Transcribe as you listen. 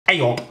Hey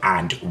up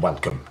and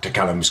welcome to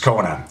Callums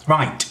Corner.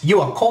 Right,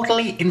 you are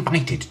cordially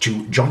invited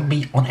to join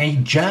me on a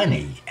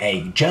journey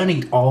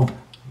of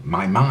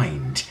my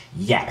mind.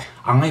 Yeah,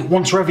 I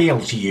want to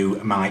reveal to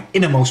you my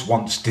innermost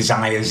wants,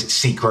 desires,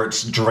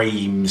 secrets,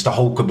 dreams, the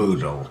whole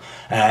caboodle.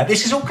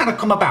 This has all kind of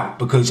come about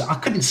because I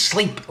couldn't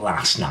sleep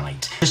last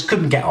night. Just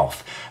couldn't get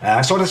off.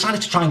 So I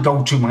decided to try and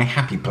go to my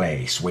happy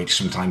place, which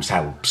sometimes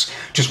helps.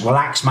 Just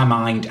relax my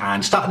mind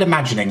and started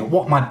imagining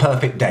what my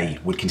perfect day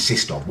would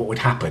consist of, what would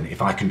happen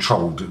if I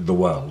controlled the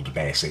world,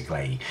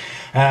 basically.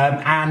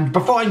 And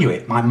before I knew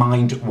it, my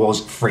mind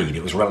was freed,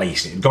 it was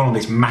released, it had gone on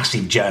this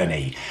massive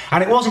journey.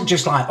 And it wasn't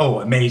just like,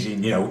 oh,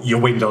 amazing, you know, you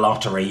win the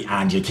lottery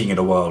and you're king of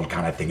the world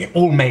kind of thing. It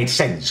all made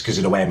sense because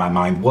of the way my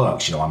mind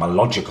works. You know, I'm a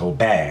logical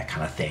bear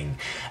kind of thing.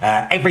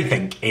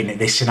 Everything in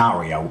this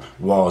scenario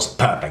was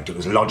perfect. It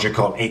was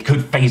logical. It could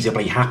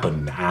feasibly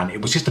happen and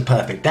it was just a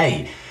perfect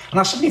day. And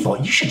I suddenly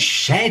thought, you should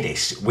share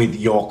this with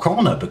your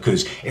corner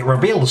because it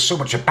reveals so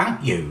much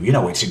about you. You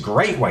know, it's a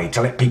great way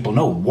to let people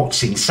know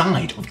what's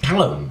inside of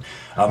Callum.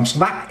 So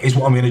that is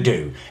what I'm going to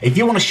do. If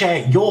you want to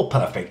share your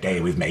perfect day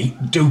with me,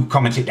 do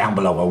comment it down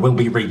below. I will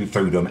be reading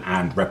through them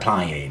and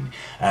replying.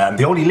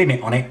 The only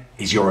limit on it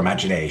is your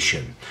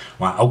imagination.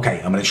 Right,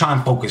 okay, I'm going to try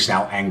and focus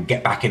now and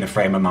get back in the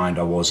frame of mind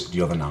I was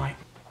the other night.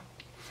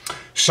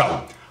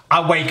 So,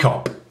 I wake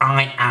up,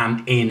 I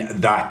am in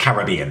the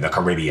Caribbean.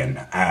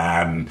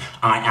 I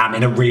am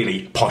in a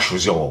really posh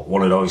resort,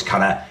 one of those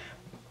kind of,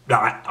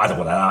 I don't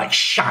know, they're like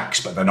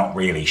shacks, but they're not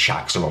really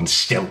shacks. They're on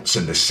stilts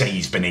and the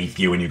sea's beneath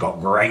you and you've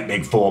got great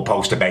big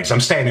four-poster beds. I'm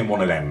staying in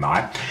one of them,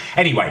 right?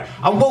 Anyway,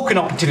 I'm woken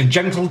up to the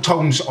gentle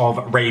tones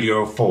of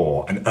Radio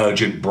 4, an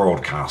urgent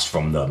broadcast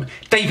from them.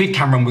 David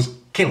Cameron was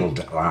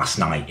killed last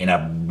night in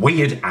a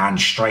weird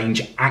and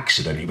strange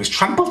accident. He was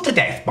trampled to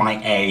death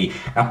by a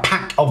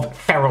pack of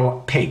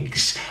feral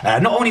pigs.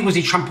 Not only was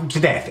he trampled to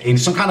death in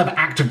some kind of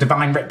act of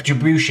divine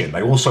retribution,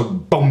 they also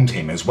bombed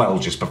him as well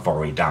just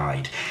before he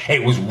died.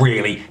 It was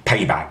really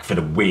payback for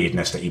the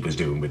weirdness that he was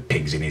doing with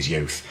pigs in his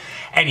youth.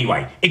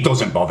 Anyway, it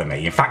doesn't bother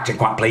me. In fact, it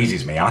quite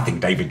pleases me. I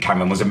think David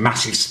Cameron was a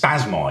massive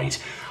spasmoid.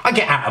 I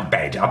get out of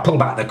bed, I pull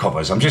back the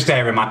covers, I'm just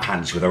airing my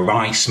pants with a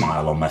wry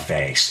smile on my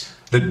face.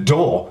 The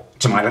door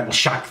to my little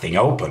shack thing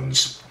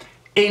opens.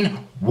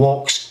 In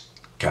walks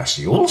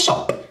Kirsty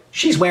Allsop.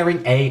 She's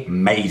wearing a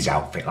maid's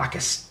outfit, like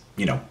a,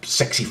 you know,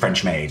 sexy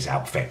French maid's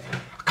outfit.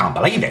 I can't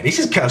believe it. This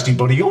is Kirsty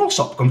bloody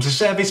Allsop come to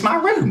service my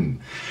room.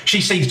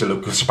 She sees the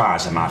look of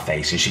surprise on my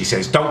face and she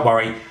says, don't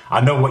worry,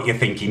 I know what you're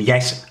thinking.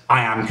 Yes,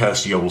 I am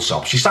Kirsty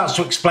Allsop. She starts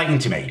to explain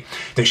to me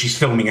that she's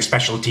filming a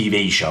special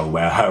TV show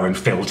where her and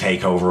Phil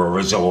take over a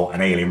resort,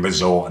 an alien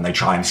resort, and they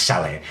try and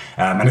sell it.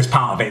 And as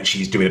part of it,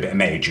 she's doing a bit of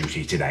maid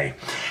duty today.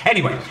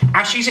 Anyway,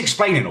 as she's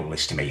explaining all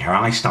this to me, her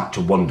eyes start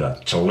to wander,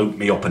 to loop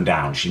me up and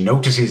down. She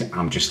notices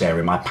I'm just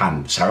staring my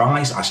pants. Her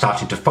eyes are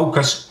starting to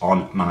focus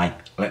on my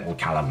little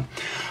Callum.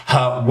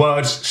 Her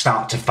words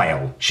start to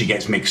fail. She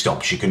gets mixed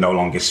up. She can no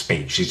longer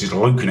speak. She's just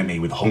looking at me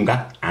with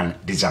hunger and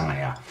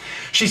desire.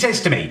 She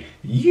says to me,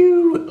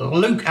 you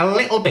look a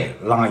little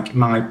bit like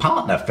my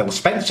partner, Phil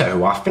Spencer,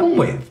 who I film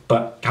with,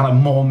 but kind of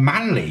more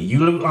manly.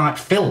 You look like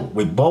Phil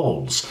with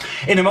balls.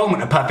 In a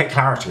moment of perfect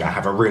clarity, I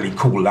have a really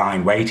cool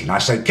line waiting. I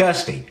say,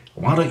 Kirsty,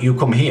 why don't you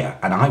come here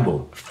and I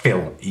will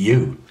fill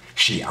you?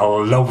 She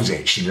loves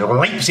it. She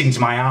leaps into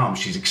my arms.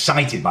 She's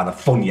excited by the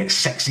fun yet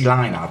sexy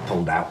line I've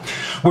pulled out.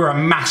 We're a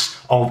mass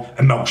of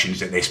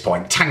emotions at this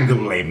point. Tangled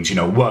limbs, you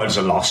know, words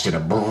are lost in a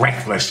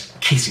breathless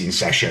kissing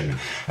session.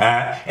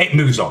 It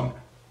moves on.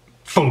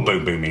 Full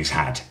boom boom is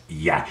had.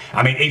 Yeah.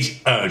 I mean, it's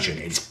urgent.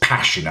 It's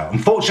passionate.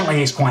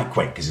 Unfortunately, it's quite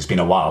quick because it's been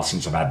a while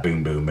since I've had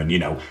boom boom. And, you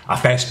know, I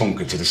fair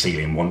spunker to the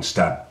ceiling once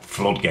the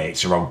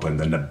floodgates are opened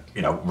and the,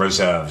 you know,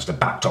 reserves, the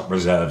backed-up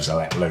reserves are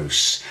let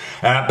loose.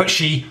 But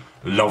she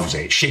loves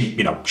it. She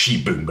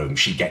boom boom.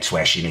 She gets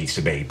where she needs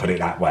to be, put it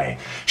that way.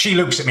 She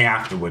looks at me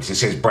afterwards and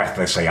says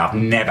breathlessly, I've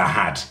never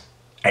had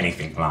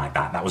anything like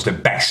that. That was the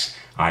best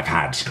I've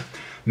had.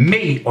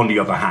 Me, on the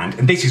other hand,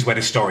 and this is where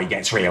the story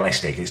gets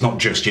realistic. It's not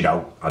just, you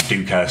know, I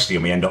do Kirsty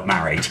and we end up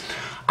married.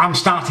 I'm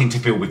starting to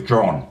feel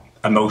withdrawn,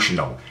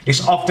 emotional.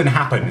 This often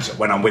happens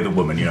when I'm with a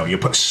woman, you know, you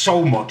put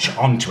so much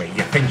onto it.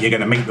 You think you're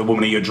going to meet the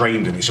woman of your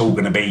dreams and it's all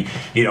going to be,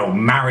 you know,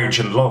 marriage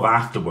and love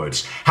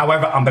afterwards.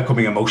 However, I'm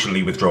becoming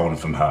emotionally withdrawn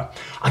from her.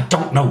 I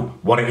don't know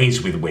what it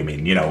is with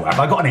women, you know. Have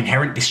I got an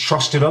inherent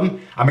distrust of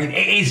them? I mean,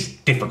 it is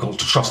difficult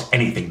to trust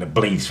anything that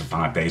bleeds for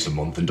 5 days a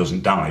month and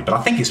doesn't die. But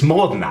I think it's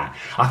more than that.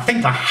 I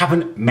think I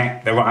haven't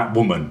met the right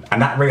woman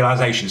and that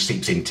realisation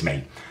seeps into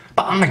me.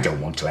 But I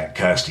don't want to let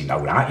Kirsty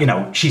know that. You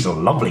know, she's a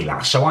lovely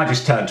lass. So I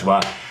just turn to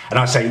her and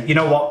I say, you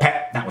know what,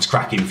 Pet, that was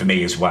cracking for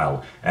me as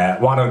well.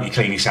 Why don't you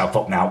clean yourself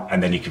up now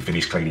and then you can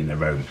finish cleaning the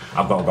room.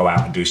 I've got to go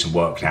out and do some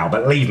work now,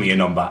 but leave me a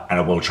number and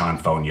I will try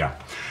and phone you.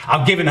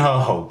 I've given her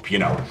hope, you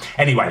know.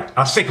 Anyway,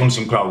 I stick on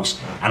some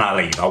clothes and I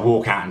leave. I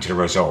walk out into the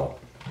resort.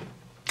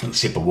 A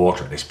sip of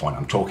water at this point.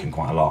 I'm talking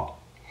quite a lot.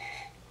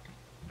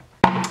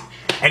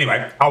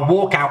 Anyway, I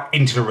walk out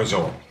into the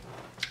resort.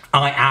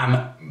 I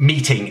am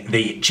meeting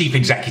the chief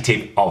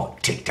executive of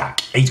Tic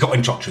Tac. He's got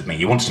in touch with me.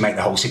 He wants to make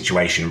the whole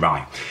situation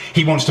right.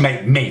 He wants to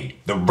make me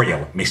the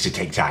real Mr.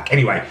 Tic Tac.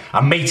 Anyway,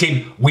 I'm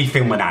meeting, we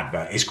film an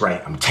advert. It's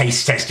great. I'm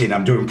taste testing,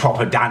 I'm doing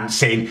proper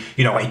dancing.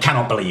 You know, he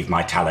cannot believe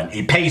my talent.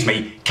 He pays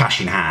me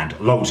cash in hand,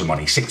 loads of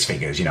money, 6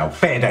 figures, you know,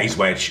 fair day's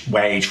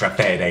wage for a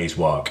fair day's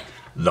work.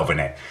 Loving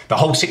it. The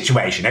whole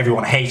situation,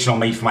 everyone hating on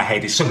me for my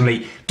head, it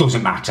suddenly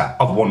doesn't matter.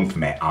 I've won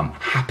from it. I'm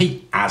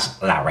happy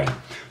as Larry.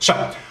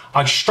 So,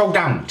 I stroll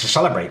down to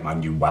celebrate my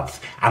new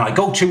wealth and I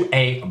go to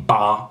a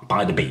bar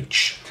by the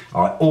beach.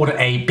 I order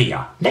a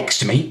beer. Next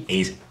to me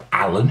is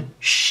Alan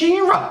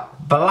Shearer,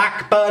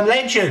 Blackburn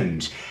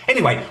legend.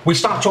 Anyway, we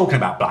start talking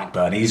about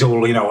Blackburn. He's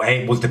all, you know,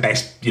 it was the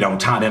best, you know,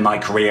 time in my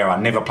career.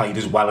 I never played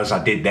as well as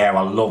I did there.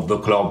 I love the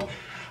club.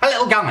 A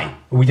little guy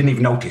who we didn't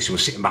even notice who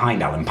was sitting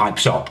behind Alan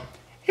pipes up.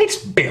 It's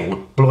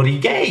Bill bloody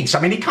Gates. I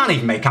mean, he can't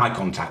even make eye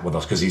contact with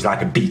us because he's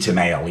like a beta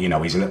male, you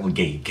know, he's a little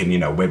geek and, you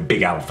know, we're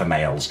big alpha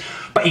males.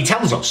 But he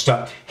tells us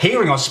that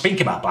hearing us speak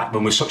about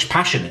Blackburn with such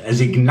passion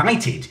has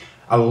ignited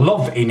a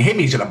love in him.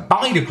 He's going to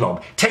buy the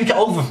club, take it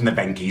over from the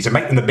Venkies and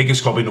make them the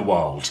biggest club in the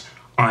world.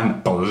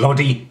 I'm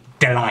bloody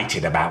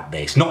delighted about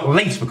this, not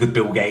least because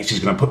Bill Gates is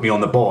going to put me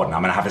on the board and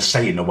I'm going to have a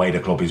say in the way the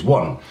club is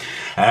won.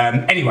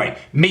 Anyway,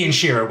 me and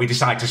Shearer, we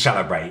decide to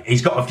celebrate.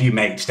 He's got a few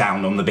mates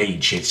down on the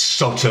beach. It's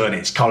Sutton,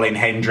 it's Colin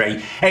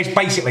Hendry. It's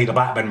basically the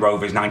Blackburn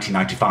Rovers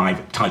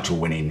 1995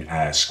 title-winning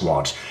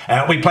squad.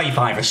 We play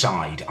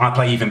 5-a-side. I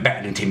play even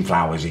better than Tim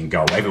Flowers in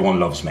goal. Everyone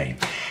loves me.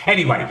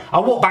 Anyway, I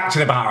walk back to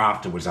the bar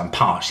afterwards. I'm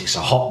parched. It's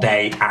a hot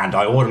day and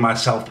I order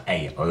myself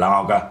a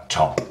lager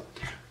top.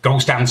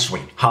 Goes down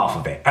sweet, half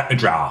of it, at the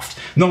draft.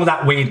 None of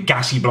that weird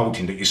gassy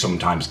bloating that you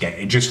sometimes get.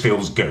 It just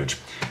feels good.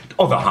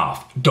 Other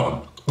half,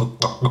 done.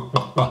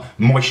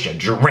 Moisture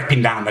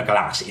dripping down the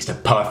glass. It's the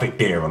perfect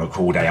beer on a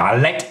cool day. I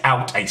let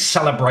out a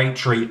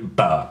celebratory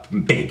burp.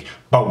 Big,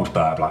 bold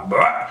burp,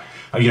 like,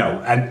 you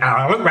know, and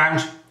I look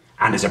round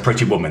and there's a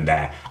pretty woman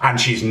there. And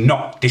she's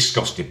not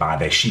disgusted by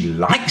this. She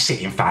likes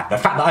it, in fact. The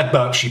fact that I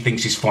burp, she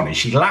thinks is funny.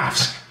 She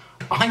laughs.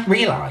 I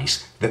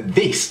realise that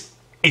this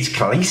is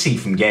Khaleesi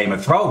from Game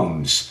of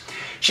Thrones.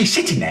 She's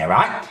sitting there,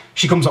 right?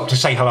 She comes up to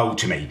say hello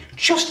to me.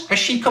 Just as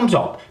she comes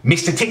up,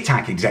 Mr. Tic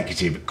Tac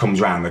executive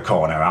comes round the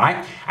corner,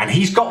 right? And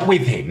he's got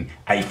with him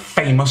a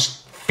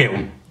famous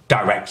film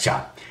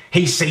director.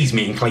 He sees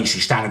me and Khaleesi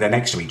standing there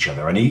next to each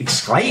other and he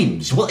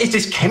exclaims, "What is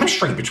this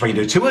chemistry between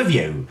the two of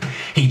you?"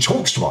 He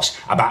talks to us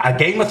about a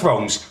Game of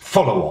Thrones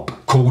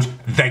follow-up called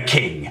The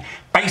King.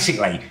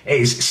 Basically, it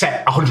is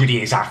set 100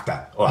 years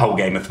after the whole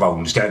Game of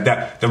Thrones.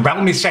 The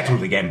realm is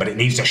settled again, but it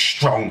needs a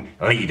strong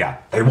leader.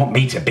 They want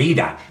me to be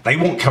that. They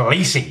want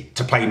Khaleesi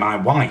to play my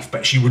wife,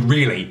 but she would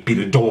really be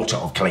the daughter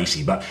of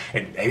Khaleesi, but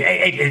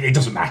it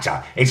doesn't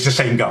matter. It's the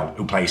same girl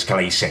who plays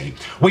Khaleesi.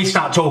 We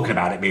start talking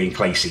about it being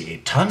Khaleesi.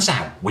 It turns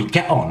out we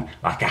get on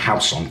like a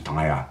house on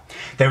fire.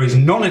 There is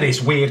none of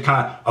this weird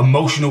kind of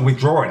emotional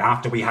withdrawing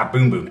after we have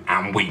Boom Boom,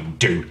 and we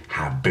do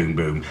have Boom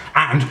Boom.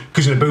 And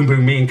because of the Boom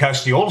Boom me and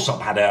Kirsty Allsop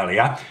had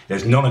earlier,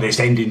 there's none of this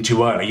ending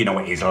too early. You know,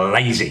 it is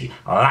lazy,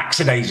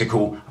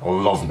 lackadaisical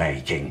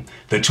lovemaking.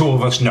 The two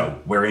of us know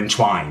we're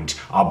entwined.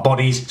 Our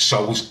bodies,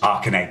 souls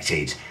are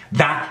connected.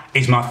 That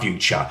is my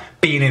future.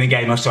 Being in a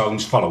Game of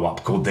Thrones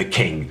follow-up called The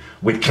King,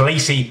 with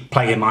Khaleesi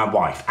playing my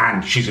wife,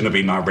 and she's going to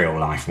be my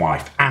real-life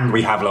wife. And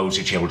we have loads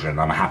of children.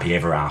 I'm happy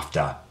ever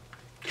after.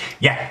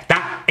 Yeah,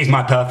 that is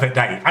my perfect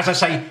day. As I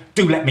say,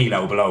 do let me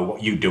know below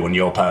what you do on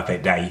your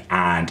perfect day.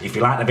 And if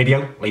you like the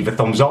video, leave a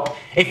thumbs up.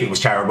 If it was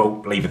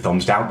terrible, leave a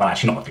thumbs down. Well,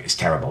 actually, not if it's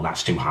terrible.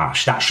 That's too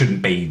harsh. That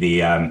shouldn't be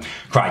the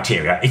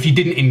criteria. If you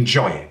didn't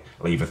enjoy it,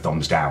 leave a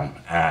thumbs down.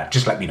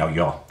 Just let me know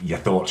your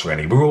thoughts,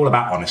 really. We're all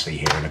about honesty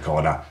here in the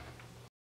corner.